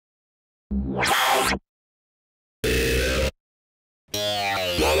So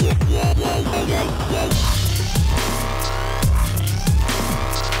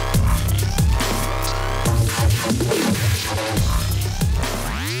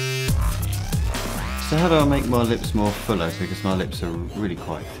how do I make my lips more fuller, because my lips are really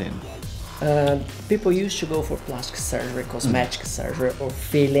quite thin? People used to go for plastic surgery, cosmetic surgery, or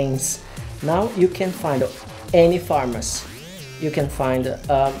fillings. Now you can find any pharmacy. You can find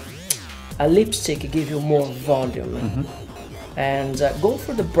a lipstick give you more volume, and go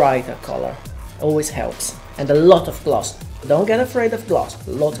for the brighter color. Always helps, and a lot of gloss. Don't get afraid of gloss.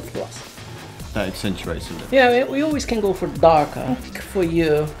 A lot of gloss. That accentuates it. Yeah, we always can go for darker. For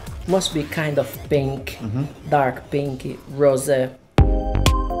you, must be kind of pink, dark pinky, rosé.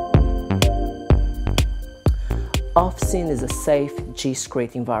 Off-scene is a safe,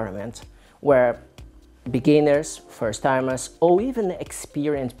 discreet environment where beginners, first-timers, or even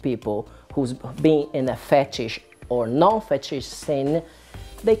experienced people who's been in a fetish or non-fetish scene,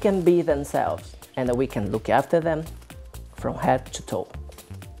 they can be themselves, and we can look after them from head to toe.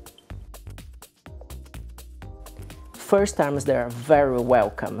 First-timers, they are very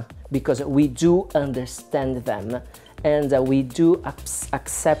welcome because we do understand them and we do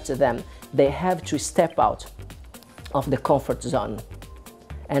accept them. They have to step out of the comfort zone,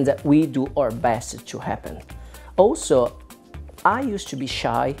 and we do our best to happen. Also, I used to be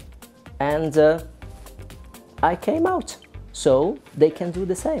shy, and I came out, so they can do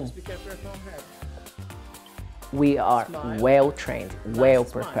the same. We are well trained, well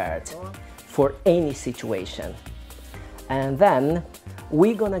prepared for any situation. And then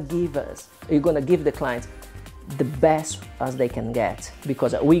we're gonna give the clients the best as they can get,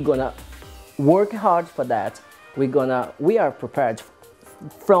 because we're gonna work hard for that. We are prepared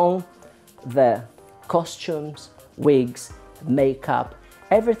from the costumes, wigs, makeup,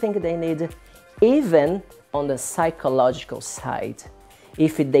 everything they need, even on the psychological side.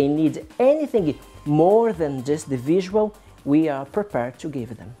 If they need anything more than just the visual, we are prepared to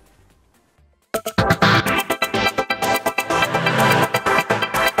give them.